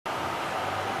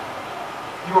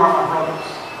You are my brothers.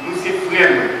 Nous sommes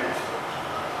frères.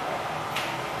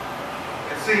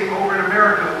 And see, over in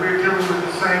America, we're dealing with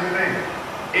the same thing.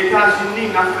 États-Unis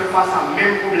n'a fait face à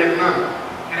même problème.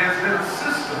 It has been a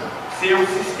system C'est un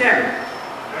système.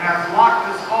 that has locked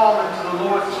us all into the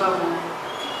lowest level.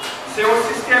 C'est un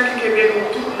système qui est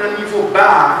nous tout dans le niveau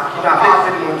bas qui va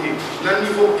faire monter, dans le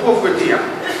niveau pauvreté.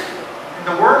 In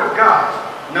the Word of God,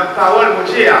 Dans la parole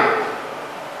de Dieu,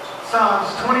 Psalms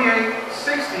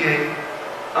 28:68,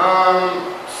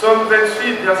 Somme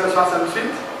 28, verset 68,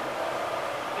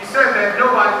 he said that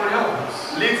nobody would help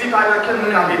us. il dit par laquelle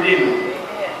nous avons aidé nous.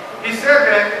 He said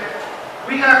that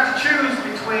we have to choose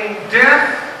between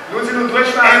death Nous disons nous devons and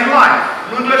choisir. life.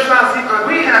 Nous devons choisir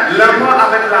We have to la mort choose.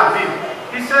 avec la vie.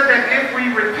 He said that if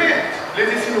we repent, Il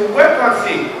dit si nous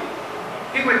repentons,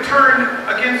 he would turn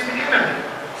against the enemy.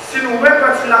 si nous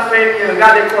repentons la fin, il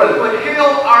regarde He l'école. would heal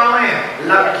our land.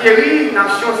 La guérir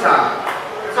nation ça.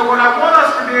 So what I want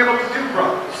us to be able to do,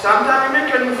 brothers, Ça me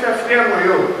permet que nous fassions frère moi.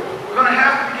 we're going to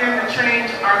have to begin to change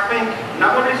our thinking. Nous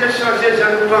avons déjà changé, j'ai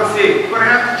nous penser. We're going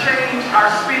to have to change our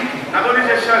speaking. Nous avons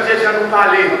déjà changé, j'ai nous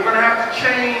parler. We're going to have to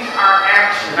change our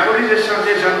action. Nous avons déjà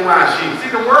changé, j'ai nous agir. See,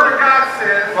 the Word of God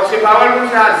says Parce que la parole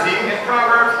nous a dit, in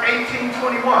Proverbs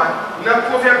 18:21, dans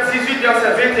Proverbe 18,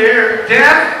 verset 21,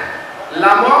 death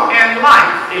la mort and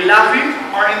life et la vie,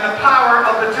 are in the power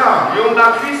of the tongue. ils ont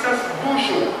la puissance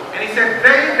bouche. And he said,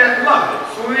 they that love it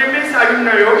Si vous aimez ça, vous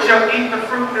n'avez shall eat the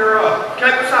fruit thereof. quel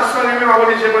que soit le même, vous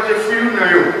avez déjà mangé fruit, vous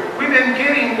n'avez. We've been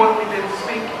getting what we've been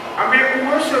speaking. Mais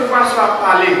pour recevoir soit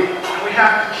parler, And we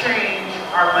have to change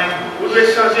our language. vous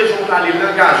devez changer son parler,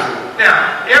 langage.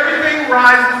 Now, everything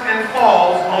rises and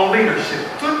falls on leadership.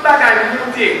 Toute bagaille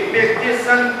montée, mais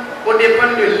descend au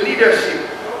dépend de leadership.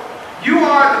 You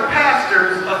are the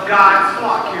pastors of God's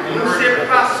flock here. in Nous the sommes Word.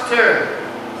 pasteurs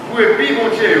pour ébir mon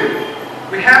Dieu.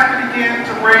 We have to begin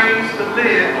to raise the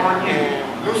lid on you.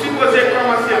 Nous supposons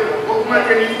commencer à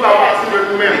augmenter le niveau à partir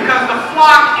de nous-mêmes. Because the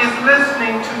flock is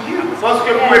listening to you. Parce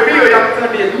que pour ébir, il y a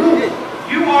entendu nous.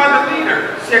 You are the leader.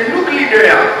 C'est nous qui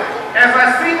leaders. As I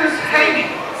see this Haiti,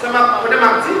 Ça m'a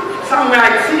dit, ça m'a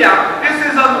Haïti, this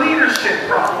is a leadership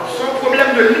problem. c'est un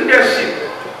problème de leadership.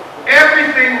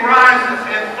 Everything rises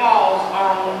and falls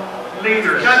on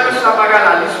leadership. Quand on soit bagarre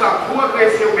là, l'histoire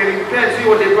progresser ou bien perdu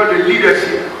au dépend de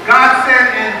leadership. God said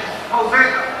in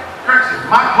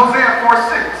Hosea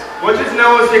 4:6, Bon Dieu dit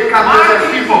dans Osée 4, my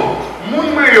verset 6, people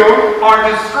moun yo, are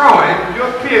destroyed yo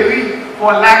péri,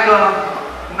 for lack of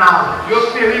knowledge. yo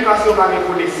péri parce qu'on pas de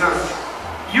connaissance.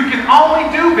 You can only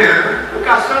do better Ou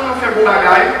qu'à seulement faire bon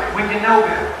bagaille, when you know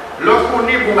better. lorsqu'on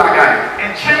est bon bagaille.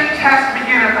 And change has to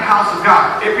begin at the house of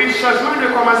God. Et puis le changement de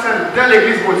commencer dans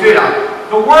l'église mon Dieu là.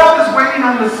 The world is waiting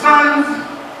on the sons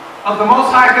of the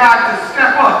Most High God to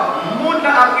step up Monde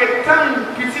là après tant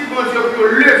petit bon Dieu pour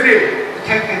lever, to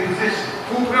take their position.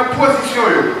 pour prendre position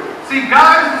yo. See,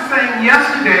 God is the same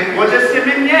yesterday, Mon Dieu c'est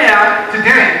même hier,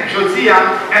 today, jeudi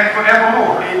and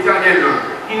forevermore. et éternellement.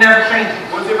 He never changes.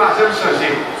 Mon Dieu va jamais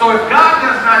changer. So if God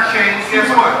does not change, guess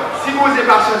what? Si mon Dieu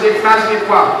va changer, imaginez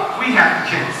quoi? We have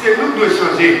to change. C'est nous qui devons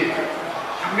changer.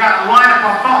 And we got to line up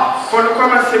our thoughts Faut nous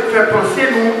commencer à faire penser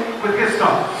nous, with His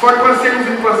thoughts. faut penser nous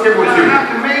une pensée We're mon going Dieu. to have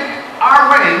to make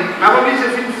our way. Ma famille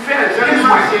j'ai fait faire, j'ai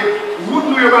marché, route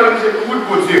nous y va route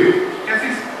pour Dieu. And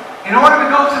see, in order to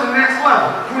go to the next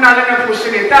level, Pour aller à la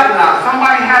prochaine étape là,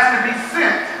 somebody has to be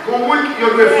sent comme monde qui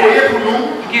doit foyer pour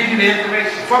nous, to give you the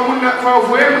information. faut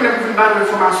envoyer nous une bonne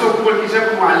information pour qui j'ai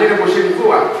pour aller au prochain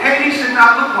niveau. Haiti should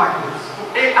not look like this.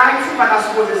 Et Haïti pas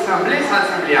supposé sembler ça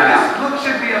semblait là. This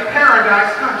should be a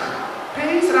paradise country.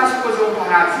 Pays sera supposé un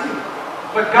paradis,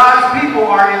 But God's people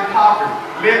are in poverty.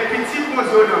 mais petit mon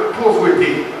Dieu de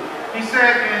pauvreté. He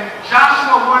said in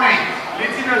Joshua 1:8, Il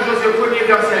dit dans Josué 1er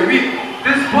verset 8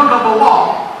 this book of the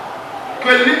law que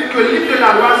le livre de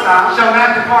la loi ça, shall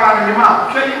not depart out of your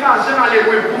mouth, que il va jamais aller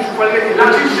où bouche pour aller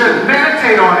that you should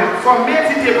meditate on it faut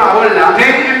méditer parole là,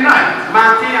 day and night,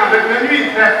 matin avec la nuit,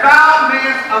 that thou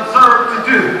mayest observe to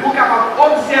do pour capable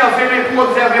observer, pour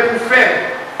observer, pour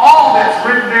faire. all that's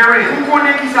written therein. Pour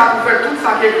connaître qui ça pour faire tout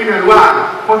ça qui est écrit dans la loi.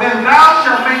 For then thou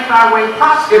shalt make thy way Et puis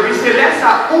prosperous. c'est là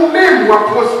ça ou même va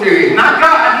prospérer. Not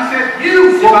God. He said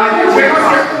you C'est will pas make Dieu, your way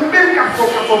prosperous. c'est ou même qui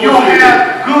faut You'll prospérer.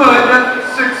 have good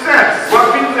success. Va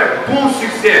venir faire bon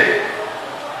succès.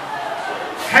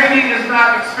 Haiti is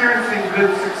not experiencing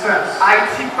good success.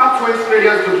 Haïti pas pour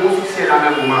expérience de bon succès là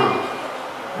même moment.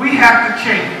 We have to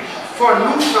change Faut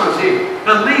nous changer.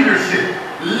 the leadership.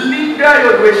 Leader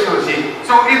yo doit changer.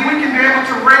 So if we can be able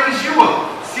to raise you up,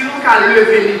 Si nous can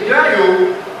lever leader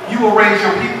yo, you will raise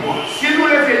your people up. si nous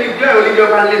lever leader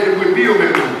va lever pour bio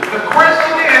même. The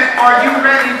question is, are you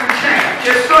ready to change?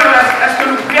 Question est-ce que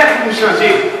nous prêts pour nous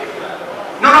changer?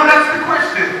 No, that's the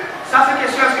question. Ça, c'est la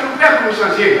question, est-ce que nous prêts pour nous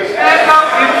changer? Stand up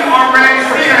if you are ready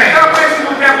for change. Campez si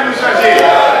nous prêts pour nous changer.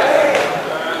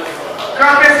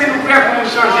 Campez si nous prêts pour nous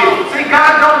changer. See,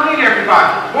 God don't need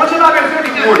everybody. Bon Dieu n'a besoin de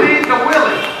He tout le just monde. needs the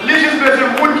willing. Il a juste besoin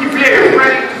de monde qui Who's veut.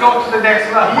 ready to go to the next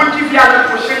level. Monde qui vient à le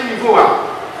prochain niveau.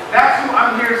 That's who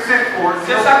I'm here sent for.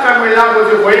 C'est ça que moi là,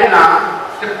 vous voyez là,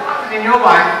 Deposit in your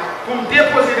life pour me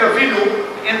déposer dans vie nous,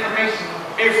 information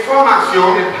information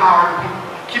to empower people.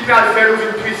 qui peut faire nous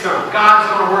une puissance. God's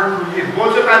going to work through you. Bon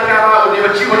Dieu va travailler au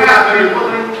But début you have to be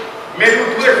willing mais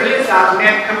nous devons faire ça.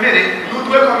 and committed Nous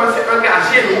devons commencer à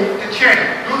engager nous. to change.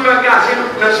 Nous devons engager nous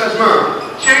dans le changement.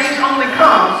 Change only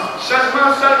comes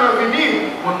Changement seulement venu.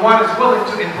 when one is willing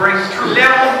to embrace truth. Les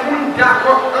gens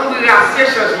d'accord embrasser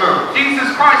changement.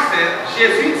 Jesus Christ said,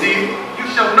 Jésus dit, you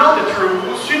shall know the truth,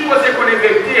 vous supposez qu'on est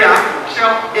vérité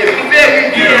shall et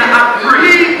vérité à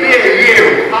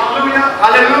libérer. Hallelujah.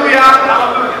 Alléluia.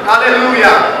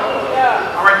 Alléluia.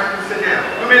 All right, you can sit down.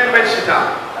 Nous mettons le chita.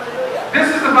 This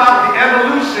is about the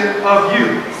evolution of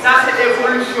you. Ça c'est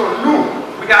l'évolution. Nous,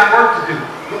 We got work to do.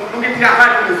 nous qui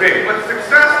travaillons pour nous faire. But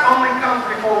success only comes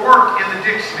before work in the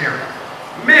dictionary.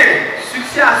 Mais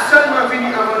succès a seulement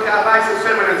venu avant le travail, c'est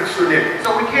seulement dans le dictionnaire.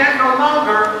 So we can't no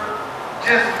longer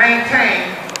just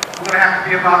maintain. We're going to have to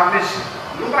be about a mission.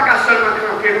 Nous pas qu'à seulement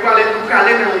camper, nous allons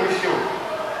aller dans une mission.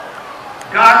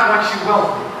 God wants you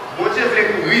wealthy. Mon Dieu veut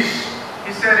nous riches.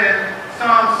 He said in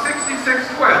Psalm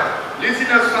 66:12, Il dit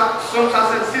dans Somme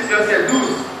 66, verset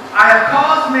 12. I have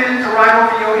caused men to ride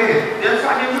over your head. Il y a une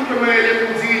fois que nous pouvons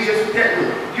nous diriger sur tête nous.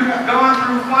 You have gone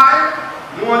through fire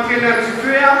Nous entrons dans du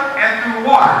feu and through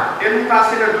water, et nous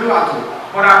passons dans l'eau à tout.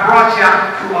 but I brought you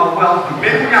out to a wealthy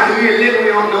Mais place. nous avons élève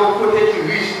nous dans un côté qui est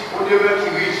riche, on demeure qui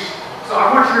est riche. So I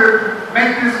want you to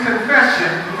make this confession,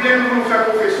 Nous voulons nous faire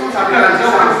confession, ça veut because dire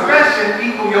your ça. confession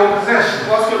equals your possession.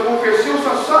 Parce que confession,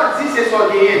 ça sorti, c'est ça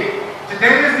gagné.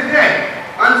 Today is the day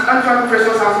On fait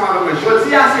confession ça ensemble avec moi. Je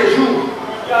dis à ces jours,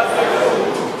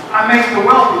 I make the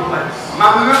wealthy place ma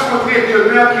rencontré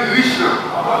demeure qui est riche là.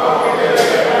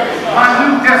 my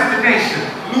new destination.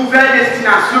 Nouvelle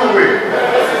destination, oui.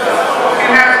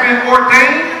 It has been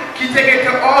ordained Qui t'a été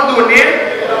ordonné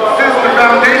since the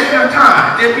foundation of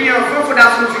time depuis un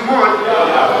fondation du monde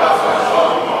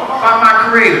by my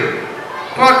Creator.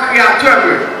 par le Créateur,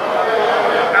 oui.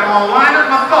 And I'm going to line up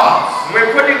my thoughts Moi,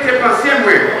 connecté pensée,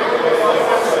 oui,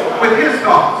 with His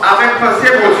thoughts. avec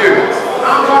pensée, mon Dieu.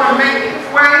 I'm going to make His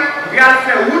way Regarde,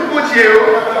 faire route, mon Dieu,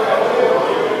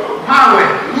 my way.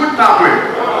 route par moi.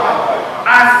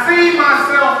 I see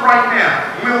myself right now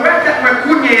Mais ouais, peut-être me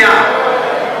couner,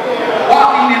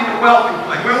 walking in the wealthy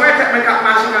place. mais ouais, peut-être me cap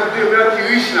marcher dans demeure qui est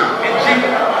riche là.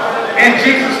 In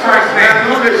Jesus Christ's Dans le name.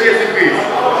 nom de Jésus-Christ.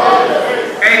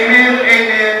 Amen,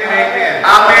 amen, and amen.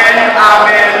 Amen,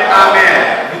 amen, amen.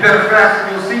 You better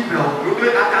fasten your seatbelt. Nous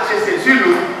devons attacher ces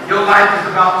yeux, Your life is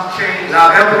about to change.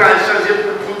 la vie va changer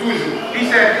pour toujours.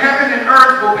 He said, heaven and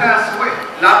earth will pass away,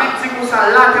 La Bible dit qu'on s'en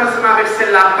l'a ensemble avec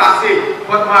celle-là passée,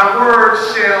 but my word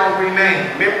shall remain,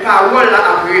 mais parole là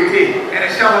a prêté. and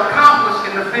it shall accomplish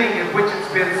in the thing in which it's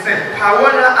been sent.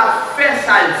 Parole là a fait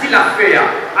ça, il dit la fait.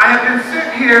 I have been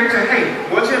sent here to Haiti.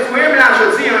 Mon Dieu, vous voyez, là, je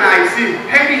dis en Haïti.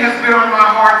 Haiti has been on my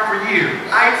heart for years.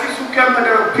 Haïti sous cœur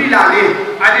pendant pile d'années.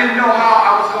 I didn't know how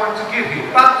I was going to get here,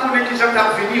 Pas de connaître qui j'aime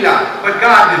venir là. but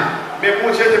God did. Mais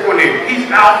mon Dieu te connaît. He's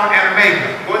Alpha and Omega.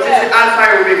 Mon Dieu, c'est Alpha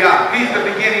et Oméga. He's the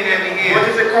beginning and the Mon end.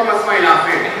 Dieu, c'est commencement et la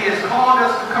fin. And He has called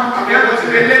us to come Mon together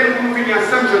Dieu, today nous pouvons venir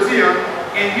ensemble, je dis,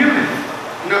 in unity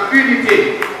dans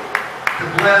unité, to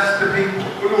bless the people.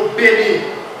 pour nous bénir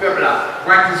le peuple là.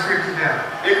 Write the scripture down.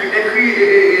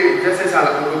 Écris, verset ça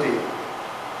là, pour côté.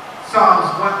 Psalms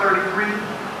 133,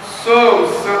 Psaume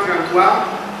 133.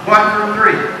 1 through 3.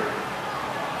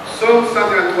 Psaume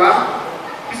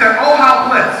 133. He said, oh, how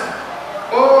blessed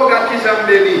Oh, regarde qui j'aime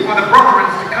bénir. for the brethren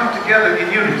to come together in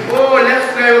unity. Oh, les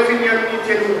frères venir en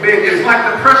unité nous It's bénir. like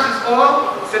the precious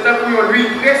oil C'est un peu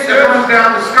l'huile that précieuse. runs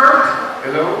down the skirt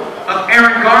Hello? of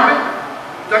Aaron's garment,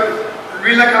 Donc,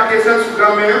 l'huile là qui descend sur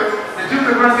grand-mère, the dew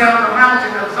that runs down the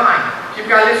mountain of Zion. qui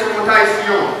peut aller sur montagne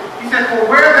Sion. He said, for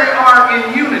where they are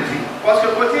in unity, Parce que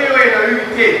côté où est dans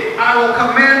l'unité, I will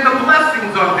command the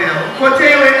blessings on them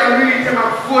côté où est dans l'unité,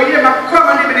 ma foyer, ma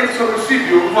commande bénédiction pour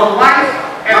suivre. for life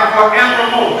and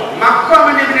forevermore. Ma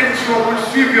commande bénédiction pour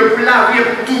suivre, pour la vie,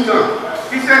 pour tout le temps.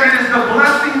 He said, it is the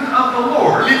blessings of the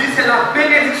Lord Il dit c'est la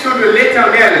bénédiction de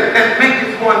l'Éternel that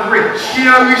maketh one rich, qui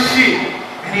enrichit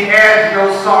and He adds no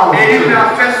sorrow et il to it.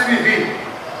 l'a fait suivi.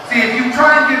 See, if you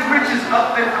try and get riches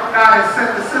up there, God has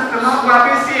set the system On up,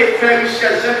 va essayer de faire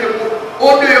richesse, que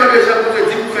au dehors de gens pour te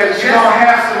dire pour faire you're richesse, going to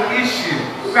have some issues.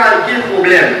 vous allez avoir des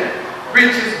problèmes.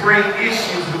 riches bring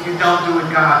issues when you don't do it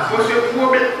God's way. Parce que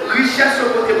richesse sur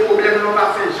côté problème non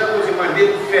pas fait Jean vous demander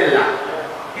pour faire là.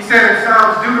 He said in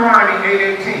Psalms Deuteronomy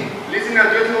 8:18, Lisez dans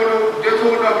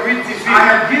Deutéronome 8:18. I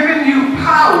have given you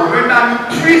power Nous avons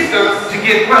puissance to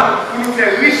get wealth, pour nous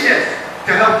faire richesse,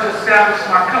 to help to establish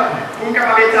my covenant. pour nous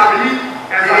capable d'établir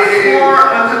As I swore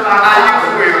unto thy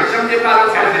fathers j'aime te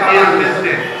parler at the end of this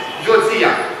day. Jodi.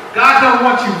 God don't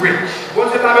want you rich. Bon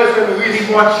Dieu pas besoin de riche,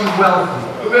 He wants you wealthy.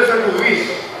 nous besoin de riche.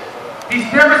 He's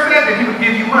never said that he would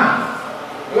give you money.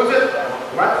 Bon Dieu,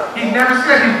 what? He never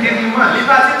said he would give you money. Il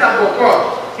va dire ta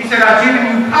pourquoi. He said, I've given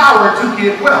you power to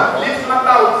get wealth. Il m'a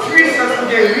pas puissance pour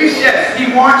gagner richesse.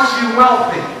 He wants you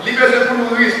wealthy. Il besoin pour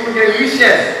nous riche, pour gagner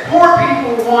richesse. Poor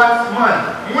people want money.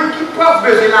 Moun qui pauvre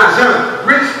besoin d'argent.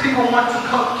 Rich people want to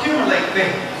accumulate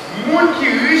things. Moun qui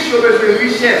riche a besoin de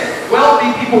richesse.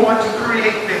 Wealthy people want to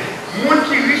create things. Moun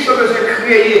qui riche a besoin de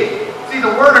créer. See,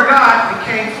 the Word of God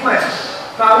became flesh.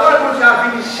 Parole de Dieu a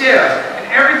venu chair. And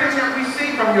everything that we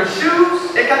see from your shoes,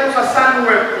 Et quand nous faisons ça, nous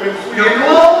your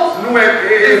clothes, nous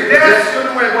ideas.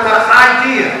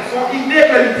 son idée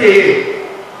qualité.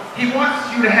 He wants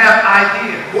you to have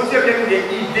ideas. Bon Dieu vient nous des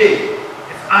idées.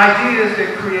 It's ideas that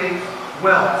create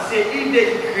wealth. C'est idée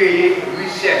qui crée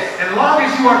richesse. As long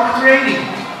as you are creating,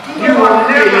 you will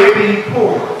never be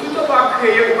poor. Tout on va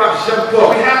créer, on va jamais We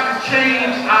pauvre. have to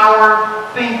change our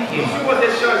thinking. Nous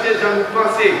devons changer de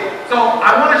pensée. So I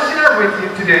want to share with you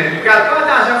today Nous allons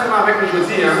partager ensemble avec nous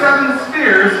aujourd'hui. the 7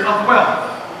 spheres of wealth.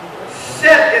 7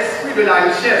 esprits de la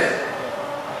richesse.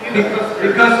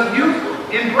 Because you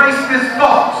embrace this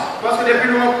thought, Parce que depuis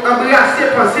nous embrasser,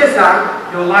 penser ça,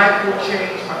 your life will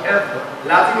change forever.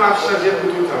 la vie va changer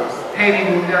pour tout le temps. Haiti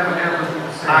will never ever be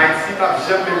the same. Haïti va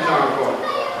jamais changer encore.